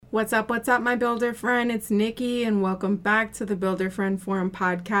What's up, my builder friend? It's Nikki, and welcome back to the Builder Friend Forum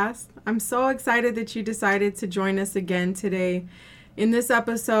podcast. I'm so excited that you decided to join us again today. In this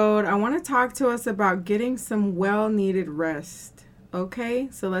episode, I want to talk to us about getting some well-needed rest. Okay,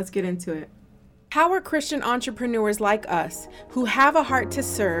 so let's get into it. How are Christian entrepreneurs like us, who have a heart to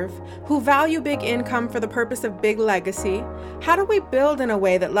serve, who value big income for the purpose of big legacy, how do we build in a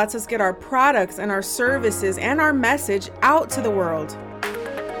way that lets us get our products and our services and our message out to the world?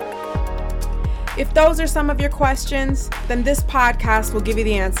 If those are some of your questions, then this podcast will give you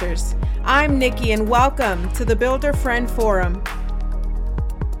the answers. I'm Nikki, and welcome to the Builder Friend Forum.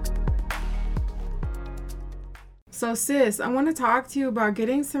 So sis, I want to talk to you about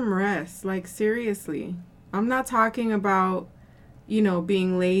getting some rest, like seriously. I'm not talking about,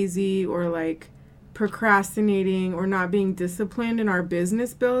 being lazy or like procrastinating or not being disciplined in our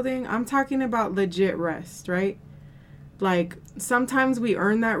business building. I'm talking about legit rest, right? Like sometimes we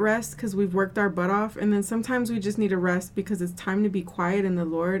earn that rest because we've worked our butt off, and then sometimes we just need a rest because it's time to be quiet in the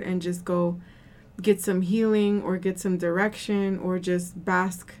Lord and just go get some healing or get some direction or just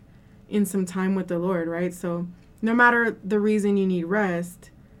bask in some time with the Lord, right? So no matter the reason you need rest,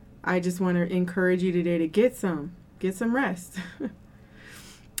 I just want to encourage you today to get some rest.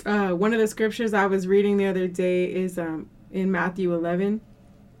 One of the scriptures I was reading the other day is in Matthew 11.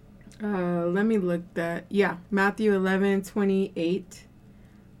 Matthew 11:28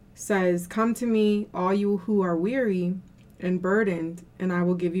 says, "Come to me, all you who are weary and burdened, and I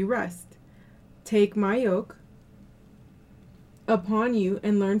will give you rest. Take my yoke upon you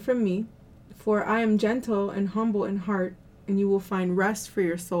and learn from me, for I am gentle and humble in heart, and you will find rest for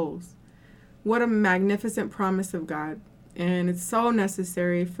your souls." What a magnificent promise of God. And it's so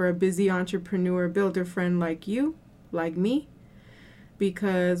necessary for a busy entrepreneur, builder friend like you, like me,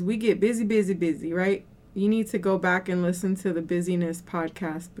 because we get busy, right? You need to go back and listen to the Busyness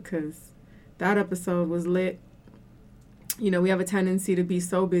podcast because that episode was lit. We have a tendency to be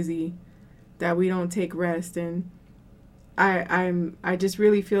so busy that we don't take rest, and I just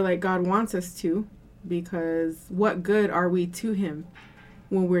really feel like God wants us to, because what good are we to him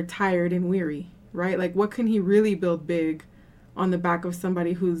when we're tired and weary, right? Like what can he really build big on the back of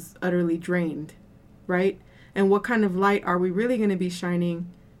somebody who's utterly drained, right? And what kind of light are we really going to be shining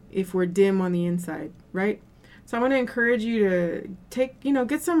if we're dim on the inside, right? So I want to encourage you to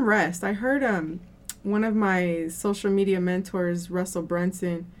get some rest. I heard one of my social media mentors, Russell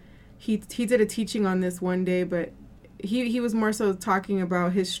Brunson, he did a teaching on this one day, but he was more so talking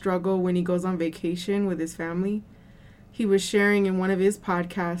about his struggle when he goes on vacation with his family. He was sharing in one of his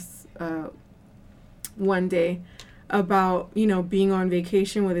podcasts one day about, being on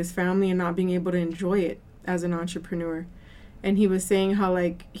vacation with his family and not being able to enjoy it as an entrepreneur. And he was saying how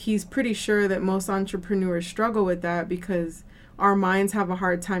he's pretty sure that most entrepreneurs struggle with that because our minds have a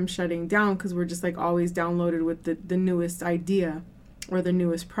hard time shutting down because we're just always downloaded with the newest idea or the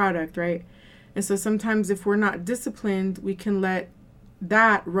newest product, right? And so sometimes if we're not disciplined, we can let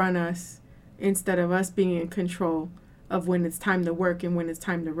that run us instead of us being in control of when it's time to work and when it's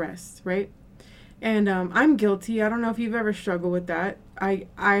time to rest, right? And I'm guilty. I don't know if you've ever struggled with that. I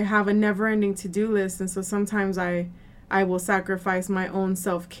have a never-ending to-do list, and so sometimes I will sacrifice my own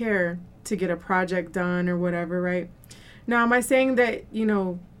self-care to get a project done or whatever, right? Now, am I saying that,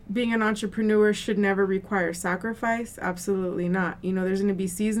 being an entrepreneur should never require sacrifice? Absolutely not. There's going to be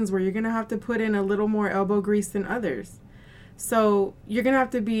seasons where you're going to have to put in a little more elbow grease than others. So you're going to have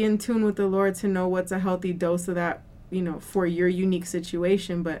to be in tune with the Lord to know what's a healthy dose of that, for your unique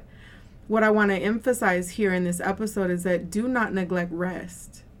situation. But what I want to emphasize here in this episode is that do not neglect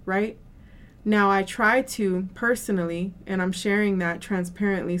rest, right? Now, I try to personally, and I'm sharing that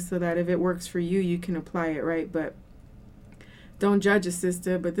transparently so that if it works for you, you can apply it, right? But don't judge a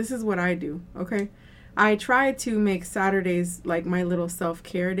sister, but this is what I do, okay? I try to make Saturdays like my little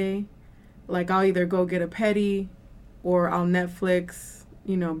self-care day. I'll either go get a pedi or I'll Netflix,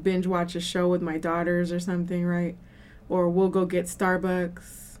 binge watch a show with my daughters or something, right? Or we'll go get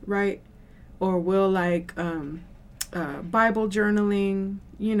Starbucks, right? Or we'll Bible journaling,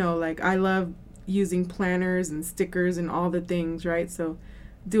 I love using planners and stickers and all the things, right? So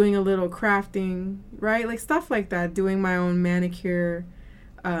doing a little crafting, right? Stuff like that, doing my own manicure.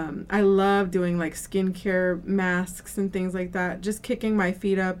 I love doing skincare masks and things like that. Just kicking my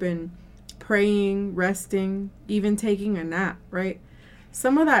feet up and praying, resting, even taking a nap, right?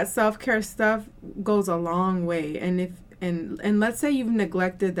 Some of that self-care stuff goes a long way. And let's say you've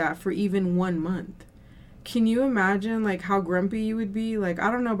neglected that for even 1 month. Can you imagine how grumpy you would be? I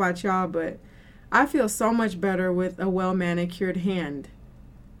don't know about y'all, but I feel so much better with a well manicured hand.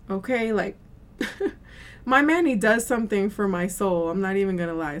 Okay, my Manny does something for my soul. I'm not even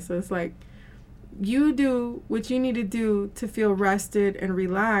gonna lie. So it's like, you do what you need to do to feel rested and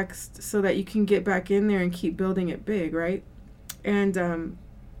relaxed so that you can get back in there and keep building it big, right? And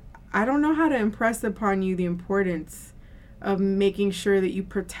I don't know how to impress upon you the importance of making sure that you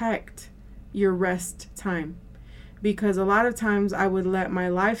protect your rest time. Because a lot of times I would let my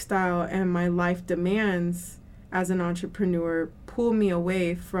lifestyle and my life demands as an entrepreneur pull me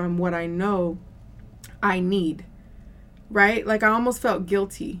away from what I know I need, right? Like I almost felt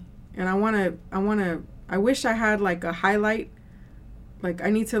guilty. And I wish I had like a highlight. Like I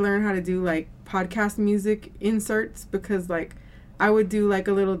need to learn how to do like podcast music inserts, because like I would do like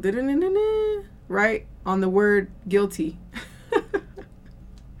a little right on the word guilty.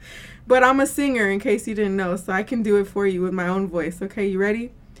 But I'm a singer, in case you didn't know, so I can do it for you with my own voice. Okay, you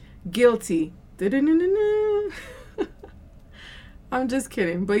ready? Guilty. I'm just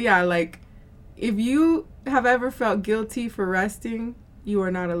kidding. But yeah, like if you have ever felt guilty for resting, you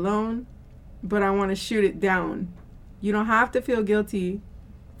are not alone, but I want to shoot it down. You don't have to feel guilty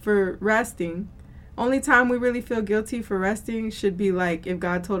for resting. Only time we really feel guilty for resting should be like if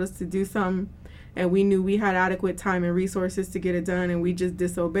God told us to do something and we knew we had adequate time and resources to get it done and we just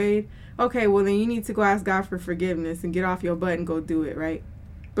disobeyed. Okay, well then you need to go ask God for forgiveness and get off your butt and go do it, right?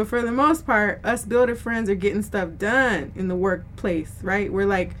 But for the most part, us builder friends are getting stuff done in the workplace, right? We're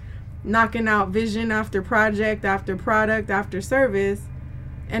like knocking out vision after project after product after service.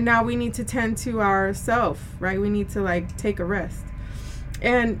 And now we need to tend to ourselves, right? We need to like take a rest.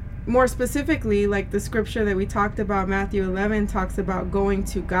 And more specifically, like the scripture that we talked about, Matthew 11, talks about going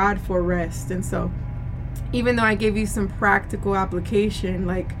to God for rest. And so even though I gave you some practical application,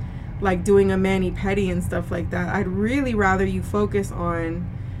 like doing a mani-pedi and stuff like that, I'd really rather you focus on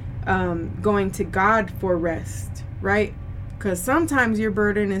going to God for rest, right? Because sometimes your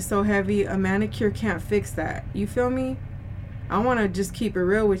burden is so heavy, a manicure can't fix that. You feel me? I want to just keep it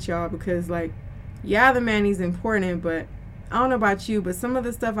real with y'all, because like, yeah, the mani's important, but I don't know about you, but some of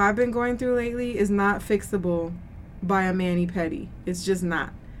the stuff I've been going through lately is not fixable by a mani-pedi. It's just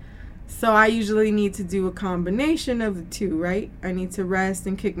not. So I usually need to do a combination of the two, right? I need to rest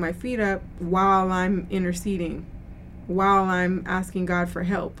and kick my feet up while I'm interceding, while I'm asking God for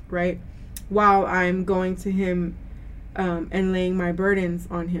help, right? While I'm going to Him and laying my burdens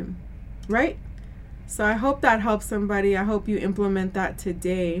on Him, right? So I hope that helps somebody. I hope you implement that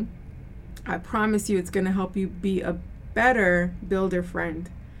today. I promise you it's going to help you be a better builder friend.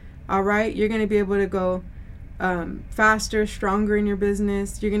 All right? You're going to be able to go faster, stronger in your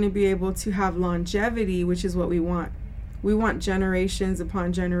business. You're going to be able to have longevity, which is what we want. We want generations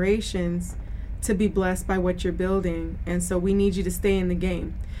upon generations to be blessed by what you're building. And so we need you to stay in the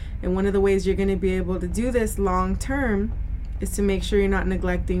game. And one of the ways you're going to be able to do this long term is to make sure you're not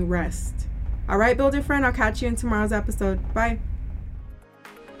neglecting rest. All right, builder friend, I'll catch you in tomorrow's episode. Bye.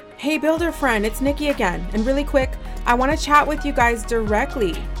 Hey, builder friend, it's Nikki again. And really quick, I want to chat with you guys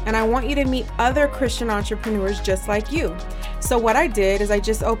directly. And I want you to meet other Christian entrepreneurs just like you. So what I did is I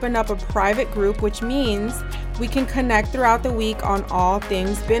just opened up a private group, which means we can connect throughout the week on all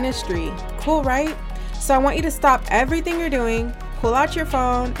things ministry. Cool, right? So I want you to stop everything you're doing, pull out your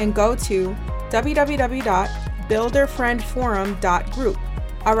phone, and go to www.builderfriendforum.group.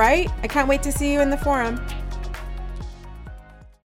 All right? I can't wait to see you in the forum.